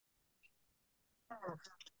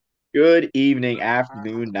Good evening,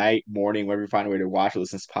 afternoon, night, morning, wherever you find a way to watch or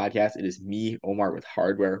listen to this podcast. It is me, Omar, with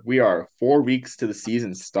Hardware. We are 4 weeks to the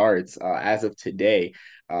season starts as of today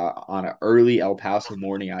on an early El Paso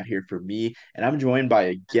morning out here for me. And I'm joined by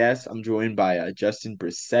a guest. I'm joined by Justin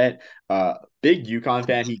Bresette, big UConn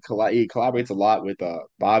fan. He collaborates a lot with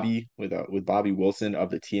Bobby, with Bobby Wilson of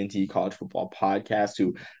the TNT College Football Podcast,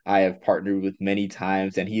 who I have partnered with many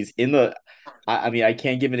times. And he's in the I mean, I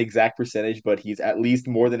can't give an exact percentage, but he's at least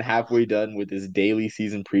more than halfway done with his daily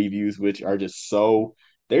season previews, which are just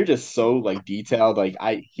they're just so like detailed.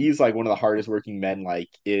 He's like one of the hardest working men like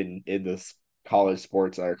in this college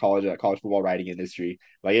sports or college football writing industry.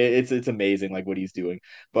 Like it's amazing like what he's doing.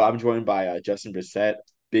 But I'm joined by Justin Brissett,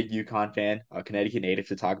 big UConn fan, a Connecticut native,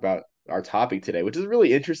 to talk about our topic today, which is a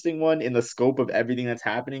really interesting one in the scope of everything that's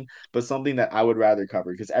happening, but something that I would rather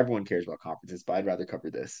cover because everyone cares about conferences, but I'd rather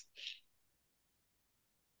cover this.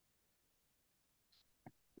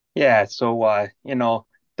 Yeah, so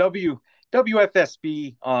W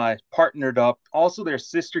WFSB partnered up. Also, their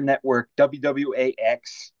sister network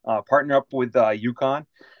WWAX partnered up with UConn,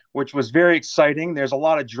 which was very exciting. There's a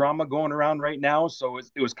lot of drama going around right now, so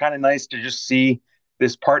it was kind of nice to just see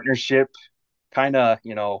this partnership kind of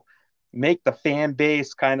make the fan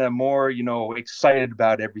base kind of more excited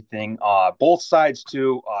about everything. Both sides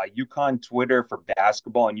too. UConn Twitter for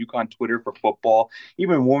basketball and UConn Twitter for football,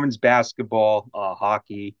 even women's basketball,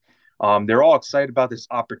 hockey. They're all excited about this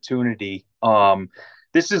opportunity.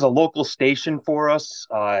 This is a local station for us.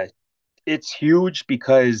 It's huge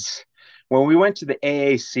because when we went to the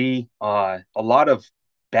AAC, a lot of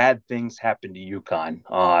bad things happened to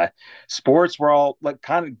UConn. Sports were all like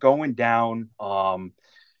kind of going down.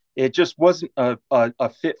 It just wasn't a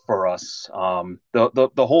fit for us. The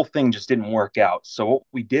whole thing just didn't work out. So what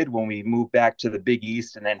we did when we moved back to the Big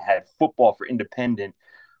East and then had football for independent,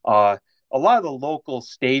 uh, a lot of the local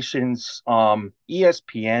stations,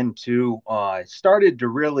 ESPN too, started to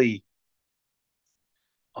really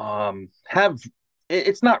have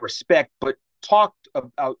it's not respect, but talked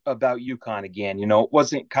about UConn again. It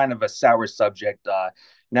wasn't kind of a sour subject.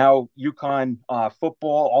 Now UConn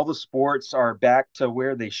football, all the sports are back to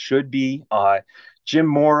where they should be. Jim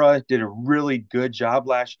Mora did a really good job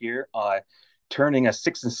last year, turning a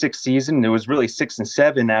 6-6 season. It was really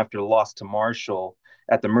 6-7 after the loss to Marshall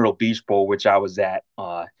at the Myrtle Beach Bowl, which I was at.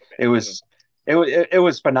 It was it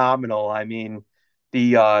was phenomenal. I mean,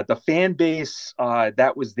 the fan base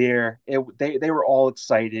that was there, they were all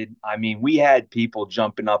excited. I mean, we had people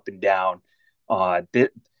jumping up and down. The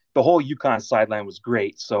whole UConn sideline was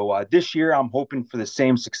great. So this year, I'm hoping for the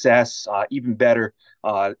same success, even better.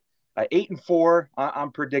 8-4,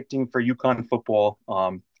 I'm predicting for UConn football.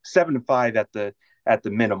 7-5 at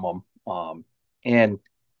the minimum. And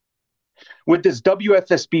with this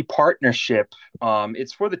WFSB partnership,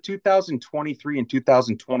 it's for the 2023 and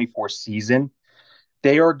 2024 season.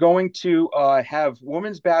 They are going to have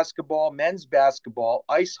women's basketball, men's basketball,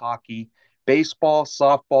 ice hockey, baseball,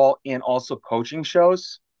 softball, and also coaching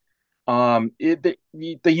shows. The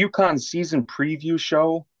UConn season preview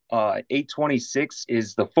show, 826,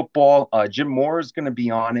 is the football. Jim Moore is going to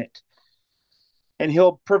be on it, and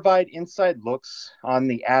he'll provide inside looks on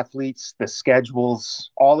the athletes, the schedules,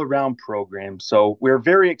 all around program. So we're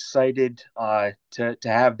very excited to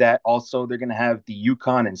have that. Also, they're going to have the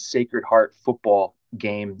UConn and Sacred Heart football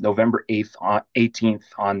game November 8th on 18th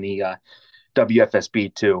on the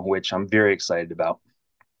WFSB too, which I'm very excited about.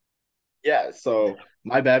 Yeah, so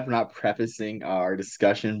my bad for not prefacing our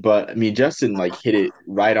discussion, but I mean Justin like hit it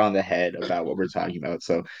right on the head about what we're talking about.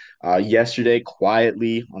 So yesterday,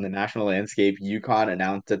 quietly on the national landscape, UConn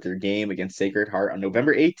announced that their game against Sacred Heart on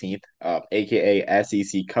November 18th, aka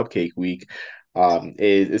SEC Cupcake Week,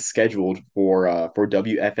 is scheduled for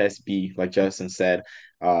WFSB, like Justin said,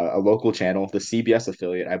 a local channel, the CBS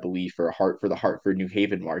affiliate, I believe, for the Hartford New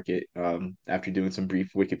Haven market. After doing some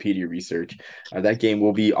brief Wikipedia research, that game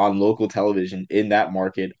will be on local television in that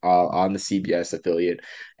market on the CBS affiliate.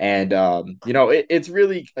 And it's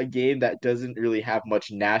really a game that doesn't really have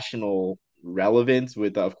much national relevance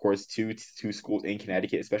with of course two schools in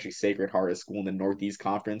Connecticut, especially Sacred Heart, a school in the Northeast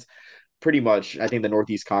Conference. Pretty much, I think the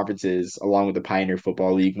Northeast Conference is, along with the Pioneer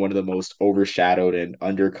Football League, one of the most overshadowed and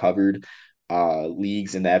undercovered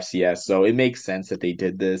leagues in the FCS. So it makes sense that they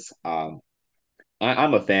did this. I'm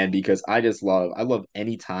a fan because I love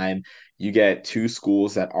any time you get two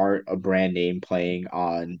schools that aren't a brand name playing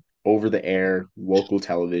on over the air local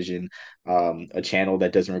television, a channel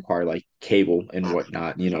that doesn't require like cable and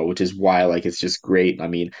whatnot, which is why like it's just great. I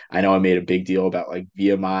mean, I know I made a big deal about like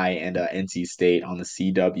VMI and NC State on the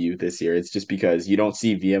CW this year. It's just because you don't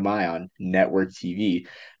see VMI on network TV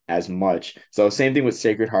as much. So same thing with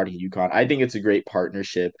Sacred Heart and UConn. I think it's a great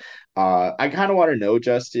partnership. I kind of want to know,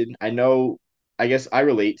 Justin. I know, I guess I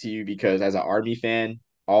relate to you because as an Army fan,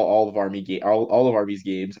 all of Army's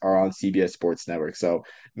games are on CBS Sports Network. So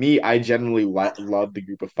me, I generally love the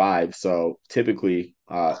group of five. So typically,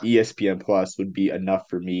 ESPN Plus would be enough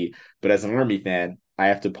for me. But as an Army fan, I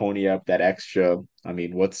have to pony up that extra. I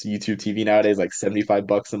mean, what's YouTube TV nowadays? Like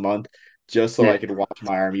 $75 a month, just so I Yeah. could watch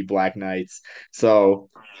my Army Black Knights. So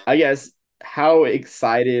I guess how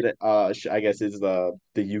excited I guess is the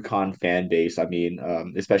UConn fan base. I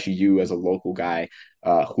mean, especially you as a local guy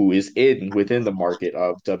who is in within the market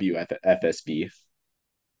of WFSB.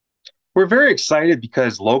 We're very excited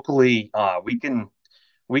because locally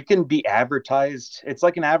we can be advertised. It's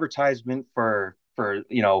like an advertisement for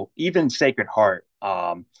even Sacred Heart.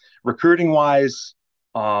 Recruiting wise,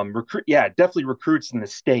 definitely recruits in the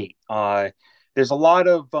state. There's a lot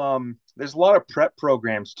of prep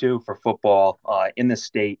programs too for football in the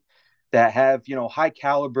state that have high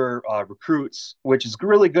caliber recruits, which is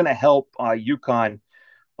really going to help UConn.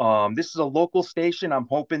 This is a local station. I'm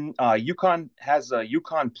hoping UConn has a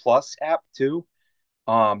UConn Plus app too,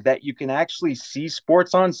 that you can actually see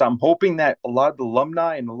sports on. So I'm hoping that a lot of the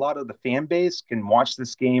alumni and a lot of the fan base can watch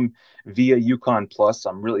this game via UConn Plus.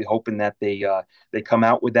 I'm really hoping that they come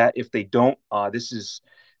out with that. If they don't, this is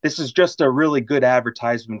just a really good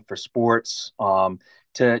advertisement for sports,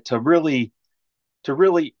 to really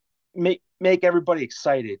make everybody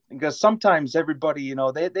excited, because sometimes everybody,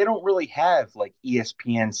 they don't really have like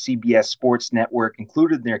ESPN, CBS Sports Network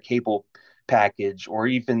included in their cable package or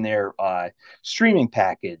even their streaming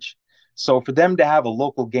package. So for them to have a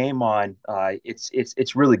local game on,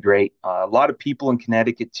 it's really great. A lot of people in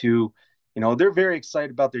Connecticut too, they're very excited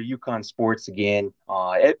about their UConn sports again.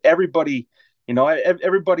 Everybody,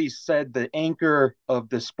 everybody said the anchor of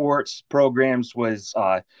the sports programs was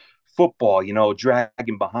football,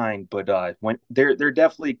 dragging behind, but when they're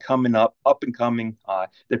definitely coming up and coming.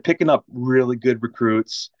 They're picking up really good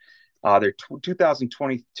recruits. Their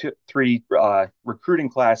 2023 recruiting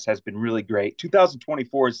class has been really great.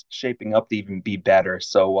 2024 is shaping up to even be better.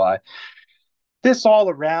 So this all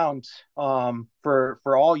around, for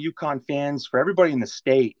all UConn fans, for everybody in the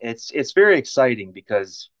state, it's very exciting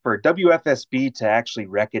because for WFSB to actually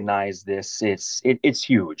recognize this, it's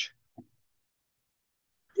huge.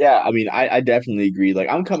 Yeah, I mean, I definitely agree. Like,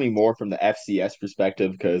 I'm coming more from the FCS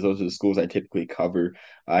perspective because those are the schools I typically cover.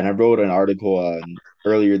 And I wrote an article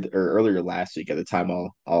earlier last week at the time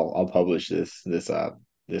I'll publish this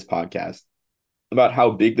podcast about how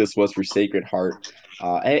big this was for Sacred Heart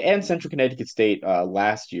and Central Connecticut State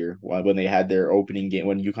last year when they had their opening game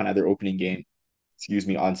when UConn had their opening game, excuse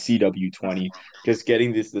me, on CW20, just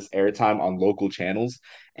getting this airtime on local channels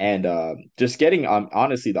and just getting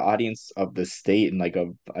honestly the audience of the state and like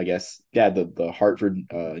of I guess yeah the Hartford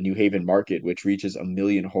New Haven market, which reaches 1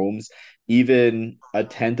 million homes, even a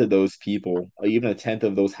tenth of those people, even a tenth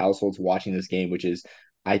of those households watching this game, which is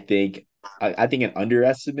I think I think an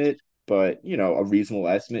underestimate, but a reasonable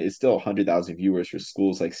estimate is still 100,000 viewers for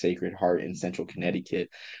schools like Sacred Heart in Central Connecticut,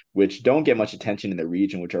 which don't get much attention in the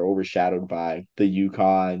region, which are overshadowed by the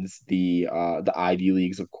UConns, the Ivy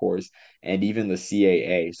Leagues, of course, and even the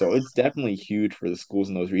CAA. So it's definitely huge for the schools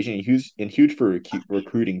in those regions, and huge for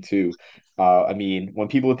recruiting too. I mean, when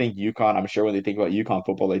people think UConn, I'm sure when they think about UConn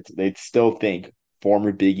football, they still think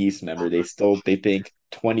former Big East member. They think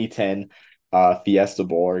 2010 Fiesta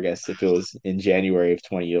Bowl, or I guess if it was in January of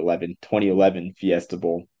 2011 Fiesta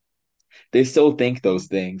Bowl, they still think those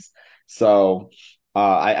things. So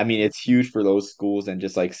I mean it's huge for those schools and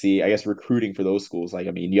just like see I guess recruiting for those schools. Like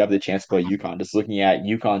I mean you have the chance to play UConn. Just looking at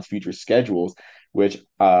UConn's future schedules, which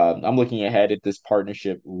I'm looking ahead if this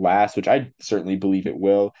partnership lasts, which I certainly believe it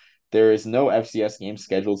will. There is no FCS game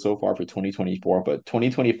scheduled so far for 2024, but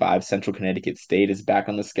 2025 Central Connecticut State is back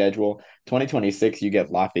on the schedule. 2026 you get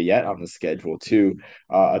Lafayette on the schedule too.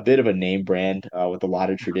 A bit of a name brand with a lot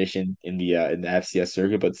of tradition in the FCS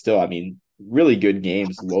circuit, but still, I mean, really good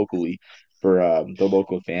games locally for the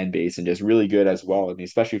local fan base, and just really good as well. I mean,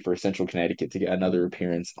 especially for Central Connecticut to get another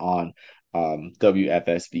appearance on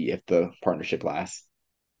WFSB if the partnership lasts.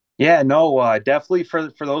 Yeah, no, definitely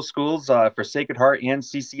for those schools, for Sacred Heart and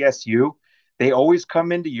CCSU, they always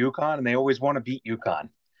come into UConn and they always want to beat UConn.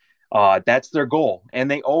 That's their goal,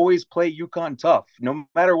 and they always play UConn tough, no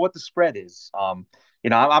matter what the spread is. I'm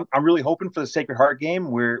really hoping for the Sacred Heart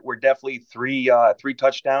game. We're definitely three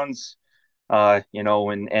touchdowns,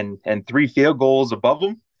 and three field goals above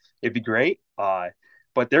them. It'd be great.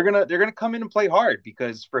 But they're gonna come in and play hard,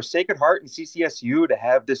 because for Sacred Heart and CCSU to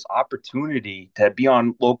have this opportunity to be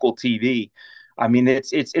on local TV, I mean,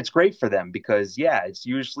 it's great for them because yeah, it's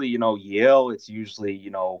usually Yale, it's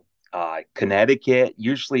usually Connecticut.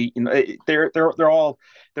 Usually, they're all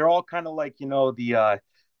kind of like the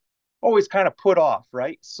always kind of put off,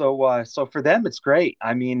 right? So for them, it's great.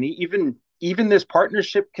 I mean, even this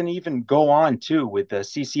partnership can even go on too with the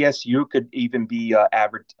CCSU could even be uh,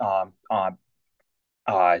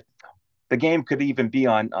 the game could even be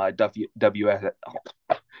on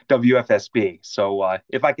WFSB. So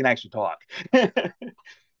if I can actually talk,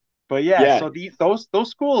 but yeah, Yeah, so those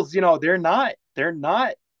schools, they're not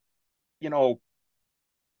you know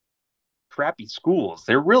crappy schools.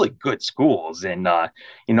 They're really good schools, and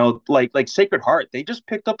like Sacred Heart, they just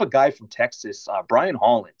picked up a guy from Texas, Brian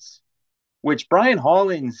Hollins. Which Brian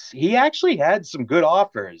Hollins, he actually had some good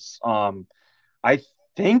offers. I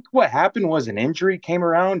think what happened was an injury came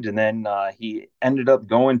around, and then he ended up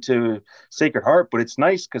going to Sacred Heart. But it's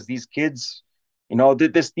nice because these kids,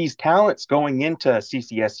 these talents going into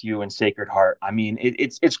CCSU and Sacred Heart. I mean,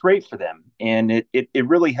 it's great for them, and it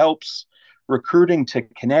really helps recruiting to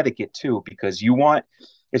Connecticut too, because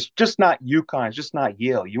it's just not UConn, it's just not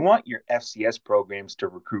Yale. You want your FCS programs to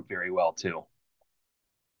recruit very well too.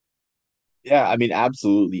 yeah, I mean,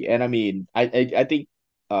 absolutely. And I mean, I think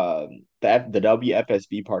the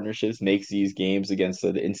WFSB partnerships makes these games against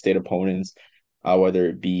the in-state opponents, whether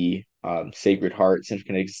it be Sacred Heart, Central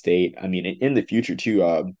Connecticut State. I mean, in the future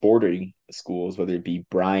too, bordering schools, whether it be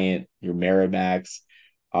Bryant, your Merrimacks,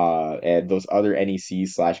 and those other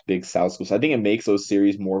NEC/slash Big South schools. I think it makes those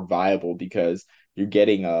series more viable because you're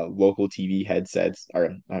getting local TV headsets,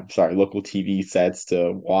 or I'm sorry, local TV sets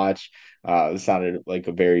to watch. It sounded like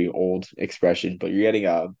a very old expression, but you're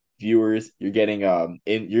getting viewers, you're getting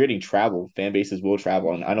travel. Fan bases will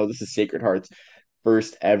travel, and I know this is Sacred Heart's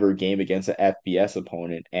first ever game against an FBS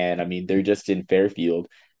opponent, and I mean they're just in Fairfield.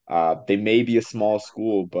 They may be a small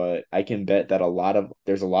school, but I can bet that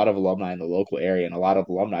there's a lot of alumni in the local area and a lot of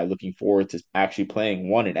alumni looking forward to actually playing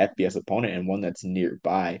one an FBS opponent and one that's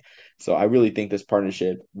nearby. So I really think this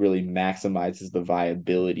partnership really maximizes the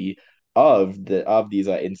viability of these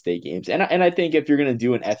in-state games. And I think if you're gonna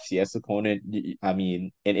do an FCS opponent, I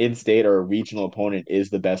mean, an in-state or a regional opponent is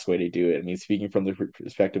the best way to do it. I mean, speaking from the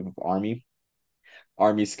perspective of Army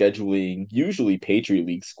scheduling usually Patriot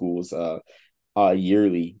League schools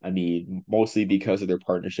yearly. I mean, mostly because of their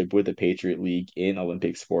partnership with the Patriot League in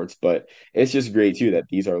Olympic sports. But it's just great too that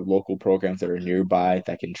these are local programs that are nearby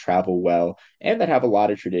that can travel well and that have a lot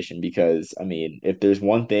of tradition. Because I mean, if there's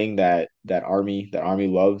one thing that Army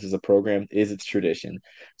loves as a program is its tradition.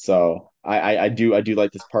 So I do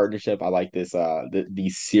like this partnership. I like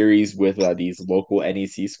these series with these local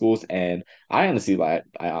NEC schools, and I honestly like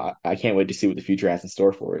I can't wait to see what the future has in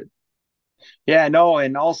store for it. Yeah, no,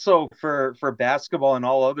 and also for basketball and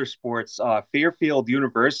all other sports, Fairfield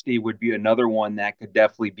University would be another one that could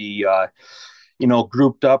definitely be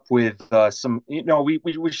grouped up with some.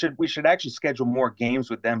 We should actually schedule more games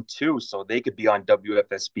with them too, so they could be on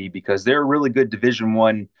WFSB because they're a really good Division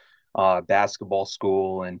 1 basketball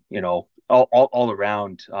school, and all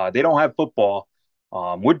around. They don't have football.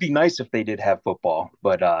 Would be nice if they did have football,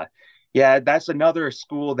 but yeah, that's another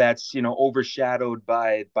school that's overshadowed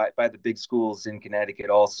by the big schools in Connecticut.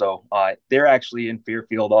 Also, they're actually in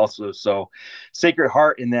Fairfield also. So, Sacred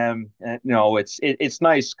Heart in them, it's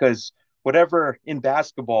nice because whatever in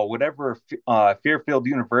basketball, whatever Fairfield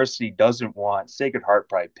University doesn't want, Sacred Heart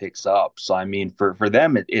probably picks up. So, I mean, for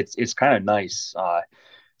them, it's kind of nice.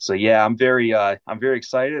 So yeah, I'm very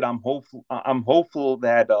excited. I'm hopeful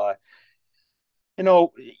that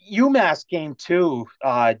UMass game too.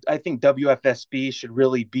 I think WFSB should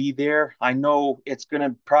really be there. I know it's going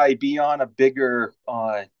to probably be on a bigger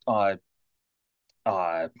uh,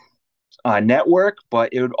 network,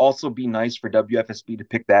 but it would also be nice for WFSB to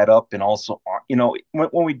pick that up. And also,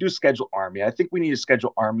 when we do schedule Army, I think we need to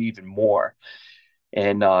schedule Army even more.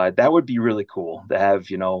 And that would be really cool to have.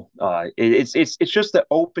 It's just the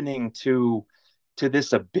opening to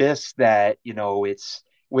this abyss that it's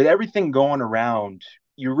with everything going around.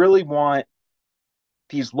 You really want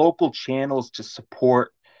these local channels to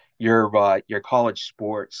support your college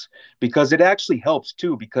sports because it actually helps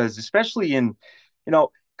too. Because especially in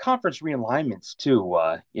conference realignments too,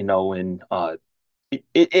 and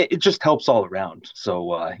it just helps all around.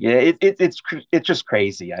 So yeah, it's just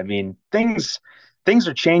crazy. I mean, things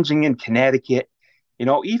are changing in Connecticut.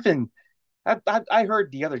 Even I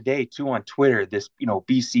heard the other day too on Twitter this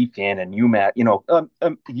BC fan and UMass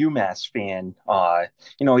fan.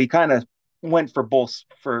 He kind of went for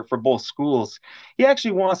both schools. He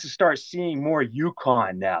actually wants to start seeing more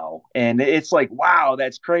UConn now, and it's like wow,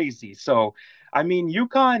 that's crazy. So I mean,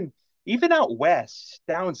 UConn even out west,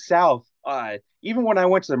 down south. even when I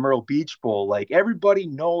went to the Myrtle Beach Bowl, like everybody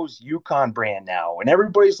knows UConn brand now, and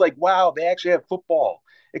everybody's like, "Wow, they actually have football."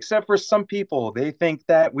 Except for some people, they think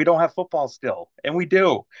that we don't have football still, and we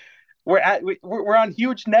do. We're on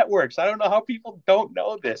huge networks. I don't know how people don't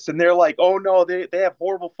know this, and they're like, "Oh no, they have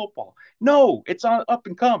horrible football." No, it's on up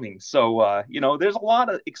and coming. So there's a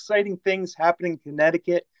lot of exciting things happening in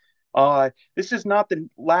Connecticut. This is not the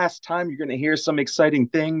last time you're going to hear some exciting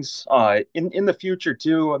things in the future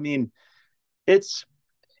too. I mean, it's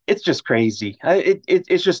it's just crazy.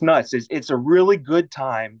 It's just nuts. It's a really good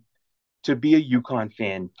time to be a UConn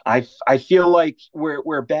fan. I feel like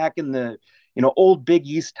we're back in the old Big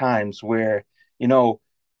East times where you know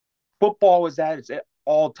football was at its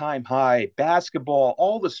all time high, basketball,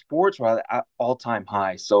 all the sports were at all time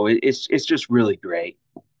high. So it's just really great.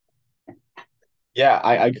 Yeah,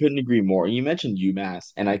 I couldn't agree more. You mentioned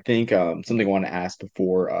UMass, and I think something I want to ask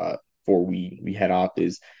before we head off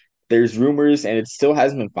is there's rumors, and it still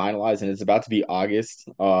hasn't been finalized, and it's about to be August,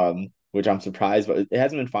 which I'm surprised, but it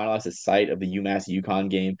hasn't been finalized the site of the UMass UConn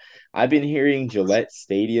game. I've been hearing Gillette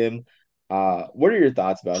Stadium. What are your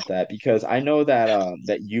thoughts about that? Because I know that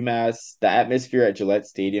UMass, the atmosphere at Gillette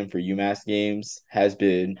Stadium for UMass games has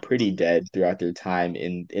been pretty dead throughout their time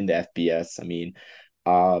in the FBS. I mean,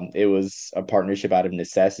 it was a partnership out of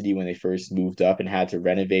necessity when they first moved up and had to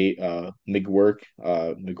renovate McGuirk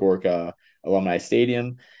Alumni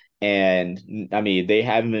Stadium. And I mean, they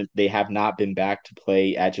have not been back to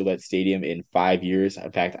play at Gillette Stadium in 5 years.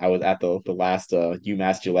 In fact, I was at the last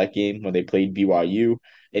UMass Gillette game when they played BYU,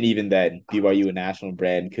 and even then, BYU, a national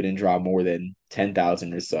brand, couldn't draw more than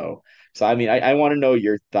 10,000 or so. So I mean, I want to know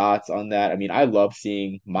your thoughts on that. I mean, I love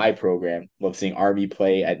seeing my program, love seeing Army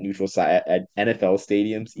play at neutral site at NFL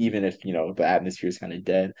stadiums, even if the atmosphere is kind of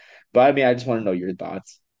dead. But I mean, I just want to know your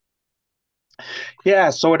thoughts.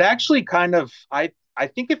 Yeah, so it actually kind of I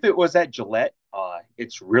think if it was at Gillette,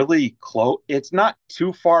 it's really close. It's not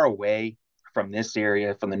too far away from this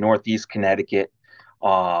area, from the Northeast Connecticut.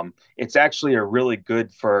 It's actually a really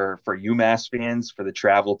good for UMass fans for the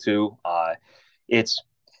travel too. It's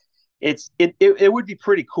it would be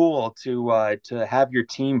pretty cool to have your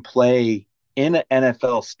team play in an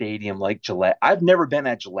NFL stadium like Gillette. I've never been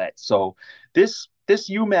at Gillette, so this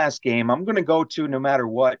UMass game I'm going to go to no matter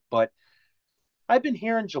what. But I've been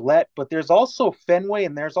hearing Gillette, but there's also Fenway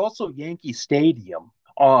and there's also Yankee Stadium.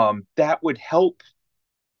 That would help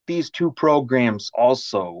these two programs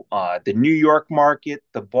also. The New York market,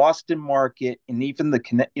 the Boston market, and even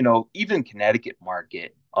even Connecticut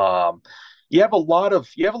market. You have a lot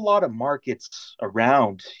of markets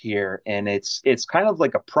around here, and it's kind of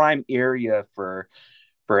like a prime area for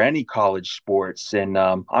any college sports. And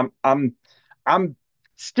I'm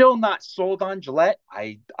still not sold on Gillette.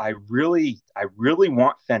 I really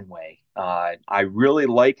want Fenway. I really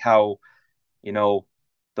like how you know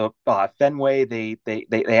the Fenway they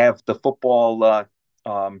have the football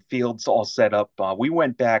fields all set up. We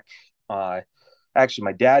went back. Actually,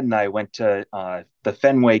 my dad and I went to the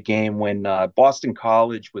Fenway game when Boston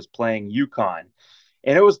College was playing UConn,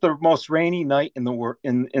 and it was the most rainy night in the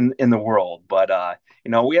world. But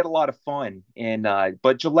we had a lot of fun, and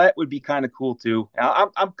but Gillette would be kind of cool too.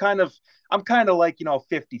 I'm kind of like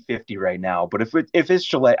 50-50 right now. But if it's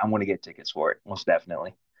Gillette, I'm going to get tickets for it most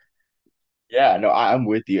definitely. Yeah, no, I'm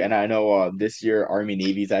with you, and I know this year Army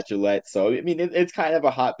Navy's at Gillette, so I mean it's kind of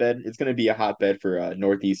a hotbed. It's going to be a hotbed for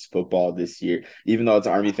Northeast football this year. Even though it's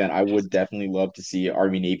an Army fan, I would definitely love to see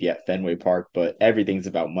Army Navy at Fenway Park, but everything's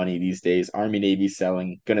about money these days. Army Navy's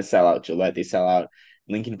gonna sell out Gillette. They sell out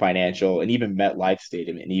Lincoln Financial and even MetLife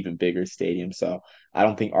Stadium, an even bigger stadium. So I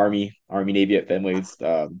don't think Army Navy at Fenway's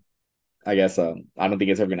I guess I don't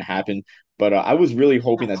think it's ever going to happen. But I was really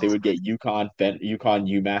hoping that they would get UConn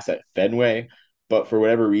UMass at Fenway, but for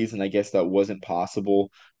whatever reason, I guess that wasn't possible.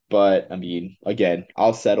 But I mean, again,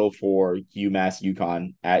 I'll settle for UMass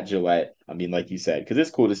UConn at Gillette. I mean, like you said, because it's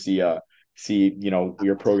cool to see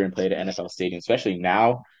your program play at an NFL stadium, especially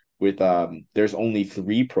now with there's only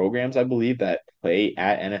three programs I believe that play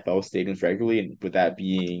at NFL stadiums regularly, and with that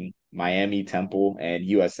being Miami, Temple, and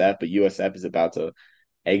USF. But USF is about to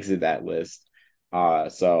exit that list.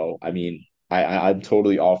 So I mean, I'm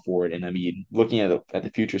totally all for it. And I mean, looking at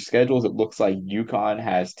the future schedules, it looks like UConn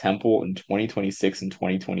has Temple in 2026 and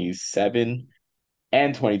 2027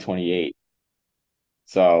 and 2028.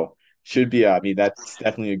 So should be, I mean, that's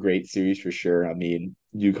definitely a great series for sure. I mean,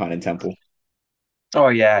 UConn and Temple. Oh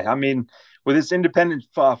yeah, I mean, with this independent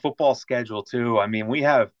football schedule too, I mean, we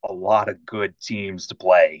have a lot of good teams to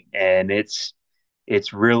play, and it's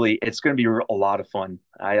going to be a lot of fun.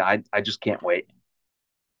 I just can't wait.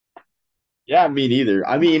 Yeah, me neither.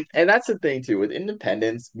 I mean, and that's the thing too with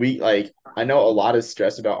independence. We like I know a lot of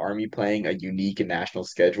stress about Army playing a unique and national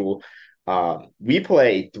schedule. We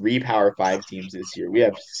play three Power Five teams this year. We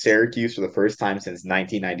have Syracuse for the first time since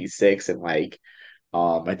 1996, and like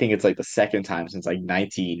I think it's like the second time since like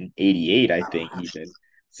 1988, I think even.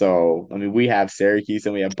 So, I mean, we have Syracuse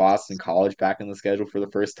and we have Boston College back on the schedule for the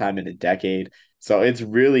first time in a decade. So it's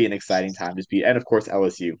really an exciting time to be, and of course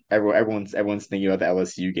LSU. Everyone's thinking about the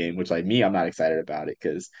LSU game, which like me, I'm not excited about it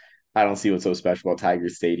because I don't see what's so special about Tiger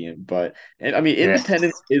Stadium. But and I mean, Yeah.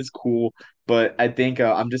 independence is cool, but I think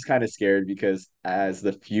I'm just kind of scared because as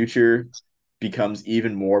the future becomes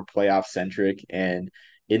even more playoff centric and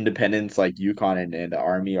independents like UConn and the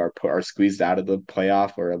Army are squeezed out of the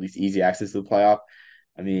playoff or at least easy access to the playoff.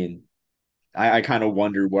 I mean, I kind of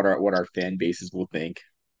wonder what our fan bases will think.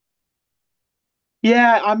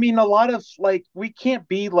 Yeah, I mean, a lot of like we can't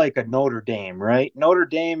be like a Notre Dame, right? Notre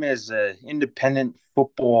Dame is a independent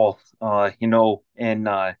football, and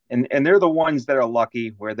they're the ones that are lucky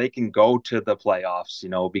where they can go to the playoffs,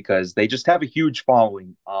 because they just have a huge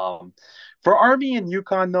following. For Army and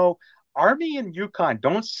UConn though, Army and UConn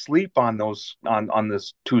don't sleep on those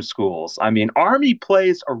two schools. I mean, Army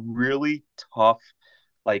plays a really tough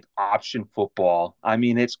like option football. I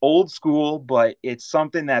mean, it's old school, but it's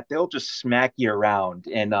something that they'll just smack you around.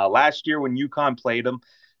 And last year when UConn played them,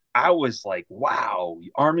 I was like, wow,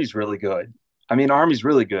 Army's really good. I mean, Army's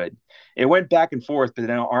really good. It went back and forth, but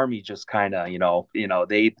then Army just kind of,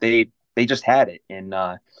 they just had it. And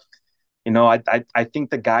I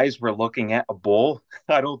think the guys were looking at a bowl.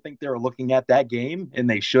 I don't think they were looking at that game, and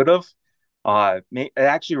they should have. It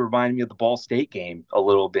actually reminded me of the Ball State game a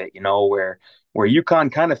little bit, where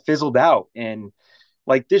UConn kind of fizzled out, and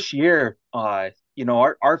like this year, our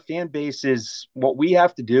fan base is what we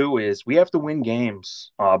have to do is we have to win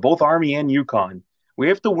games, both Army and UConn. We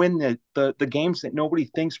have to win the games that nobody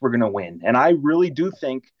thinks we're going to win, and I really do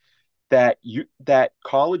think that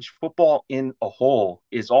college football in a whole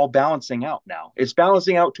is all balancing out now. It's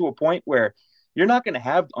balancing out to a point where you're not going to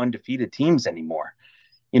have undefeated teams anymore.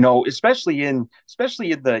 Especially in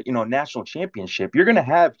the national championship, you're going to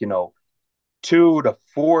have 2 to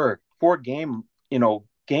 4 game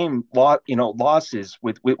losses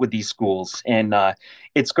with these schools, and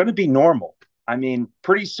it's going to be normal. I mean,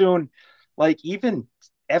 pretty soon, like even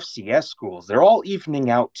FCS schools, they're all evening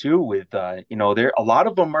out too. With there a lot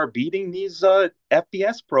of them are beating these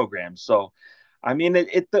FBS programs. So, I mean,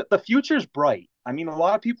 the future's bright. I mean, a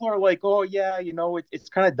lot of people are like, "Oh yeah, it's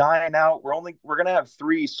kind of dying out. We're gonna have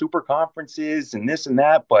 3 super conferences and this and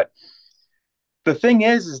that." But the thing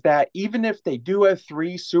is that even if they do have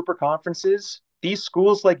 3 super conferences, these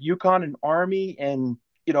schools like UConn and Army and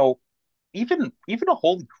even a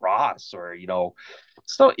Holy Cross or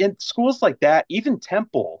so in schools like that, even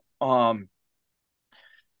Temple, we're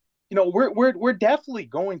definitely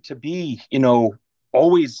going to be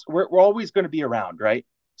always we're always going to be around, right?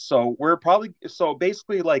 So we're probably so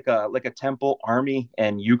basically like a Temple, Army,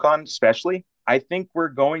 and UConn especially. I think we're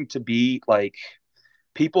going to be like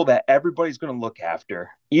people that everybody's going to look after,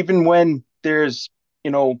 even when there's you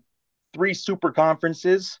know 3 super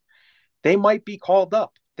conferences. They might be called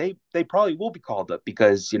up. They probably will be called up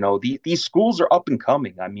because these schools are up and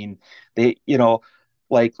coming. I mean, they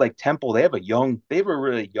like Temple, they have a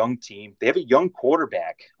really young team. They have a young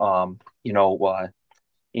quarterback.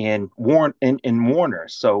 And Warner.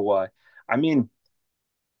 So I mean,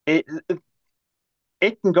 it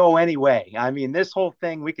it can go any way. I mean, this whole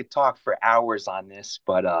thing we could talk for hours on this,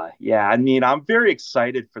 but yeah, I mean, I'm very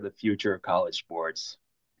excited for the future of college sports.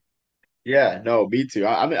 Yeah, no, me too.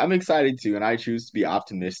 I'm excited too, and I choose to be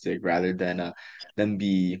optimistic rather than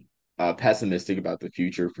be pessimistic about the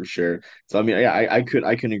future for sure. So I mean, yeah, I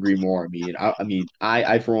couldn't agree more.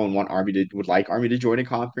 I for one want Army to would like Army to join a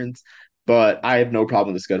conference, but I have no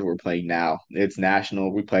problem with the schedule we're playing now. It's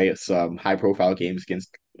national. We play some high profile games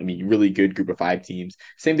against really good group of five teams.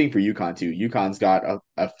 Same thing for UConn too. UConn's got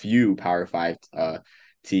a few Power Five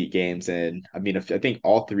T games, and I mean, if, I think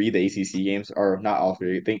all three of the ACC games are not all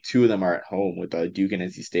three. I think two of them are at home with Duke and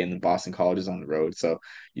NC State, and the Boston College is on the road. So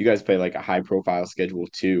you guys play like a high profile schedule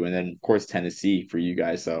too, and then of course Tennessee for you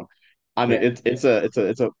guys. So I mean, Yeah. it's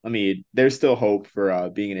a. I mean, there's still hope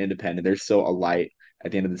for being an independent. There's still a light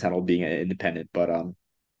at the end of the tunnel being an independent. But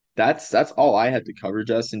that's all I had to cover,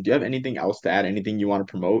 Justin. Do you have anything else to add? Anything you want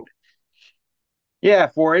to promote? Yeah,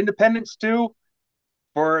 for independence too,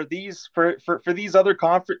 for these other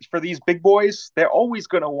conference for these big boys, they're always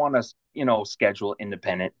going to want to schedule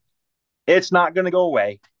independent. It's not going to go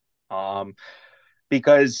away, um,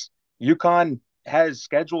 because UConn has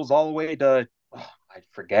schedules all the way to I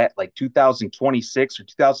forget, like 2026 or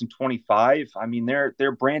 2025. I mean,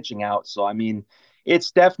 they're branching out. So I mean,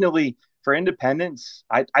 it's definitely for independence.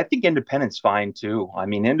 I think independence fine too. I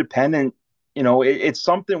mean, independent, it's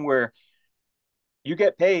something where you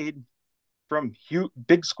get paid from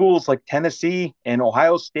big schools like Tennessee and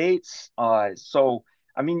Ohio State's. So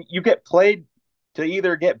I mean, you get played to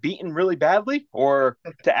either get beaten really badly or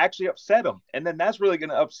to actually upset them, and then that's really going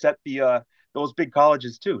to upset the those big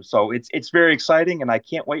colleges too. So it's very exciting, and I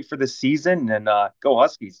can't wait for this season. And go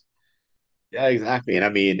Huskies! Yeah, exactly. And I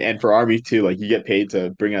mean, and for Army too, like you get paid to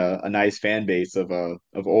bring a nice fan base of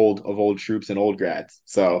old troops and old grads.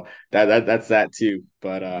 So that's that too.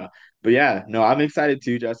 But yeah, no, I'm excited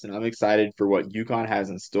too, Justin. I'm excited for what UConn has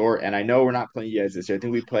in store. And I know we're not playing you guys this year. I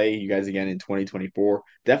think we play you guys again in 2024,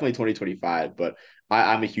 definitely 2025. But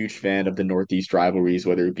I'm a huge fan of the Northeast rivalries,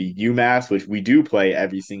 whether it be UMass, which we do play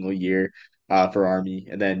every single year for Army,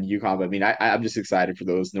 and then UConn. But I mean, I'm just excited for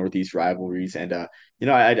those Northeast rivalries, and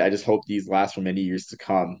I just hope these last for many years to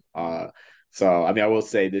come. So I mean, I will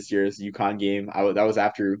say this year's UConn game, that was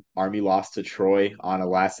after Army lost to Troy on a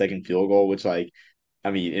last second field goal, which I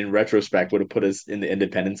mean, in retrospect, would have put us in the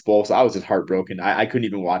Independence Bowl. So I was just heartbroken. I couldn't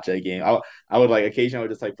even watch that game. I would like occasionally I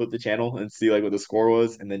would just like flip the channel and see like what the score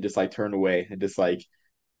was, and then just like turn away and just like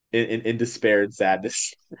in despair and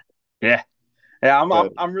sadness. Yeah, yeah. I'm I'm,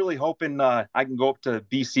 But I'm really hoping I can go up to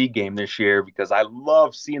BC game this year because I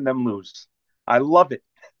love seeing them lose. I love it.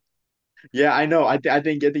 yeah, I know. I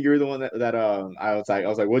think you're the one that I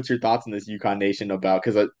was like, what's your thoughts on this UConn Nation about?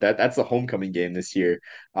 Because that's the homecoming game this year.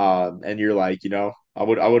 And you're like, I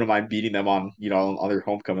wouldn't mind beating them on on their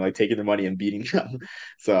homecoming, like taking their money and beating them.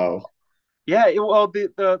 So Yeah, well,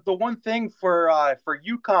 the one thing for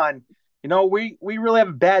UConn, we really have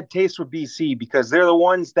a bad taste with BC because they're the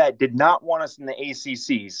ones that did not want us in the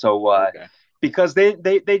ACC. So okay. because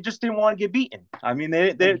they just didn't want to get beaten. I mean,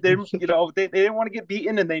 they didn't want to get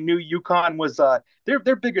beaten, and they knew UConn was they're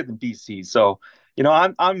bigger than BC. So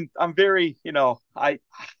I'm very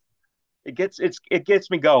it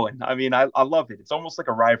gets me going. I mean, I love it. It's almost like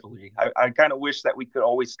a rivalry. I kind of wish that we could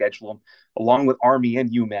always schedule them along with Army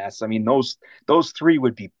and UMass. I mean, those three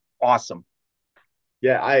would be awesome.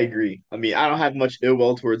 Yeah, I agree. I mean, I don't have much ill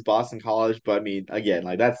will towards Boston College, but I mean, again,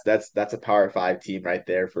 like that's a Power Five team right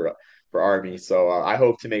there for Army. So I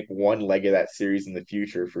hope to make one leg of that series in the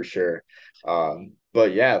future for sure.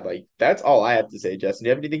 But yeah, like that's all I have to say, Justin. Do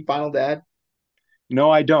you have anything final to add?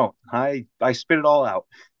 No, I don't. I spit it all out.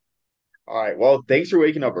 All right. Well, thanks for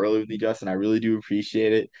waking up early with me, Justin. I really do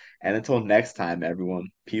appreciate it. And until next time, everyone,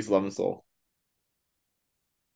 peace, love, and soul.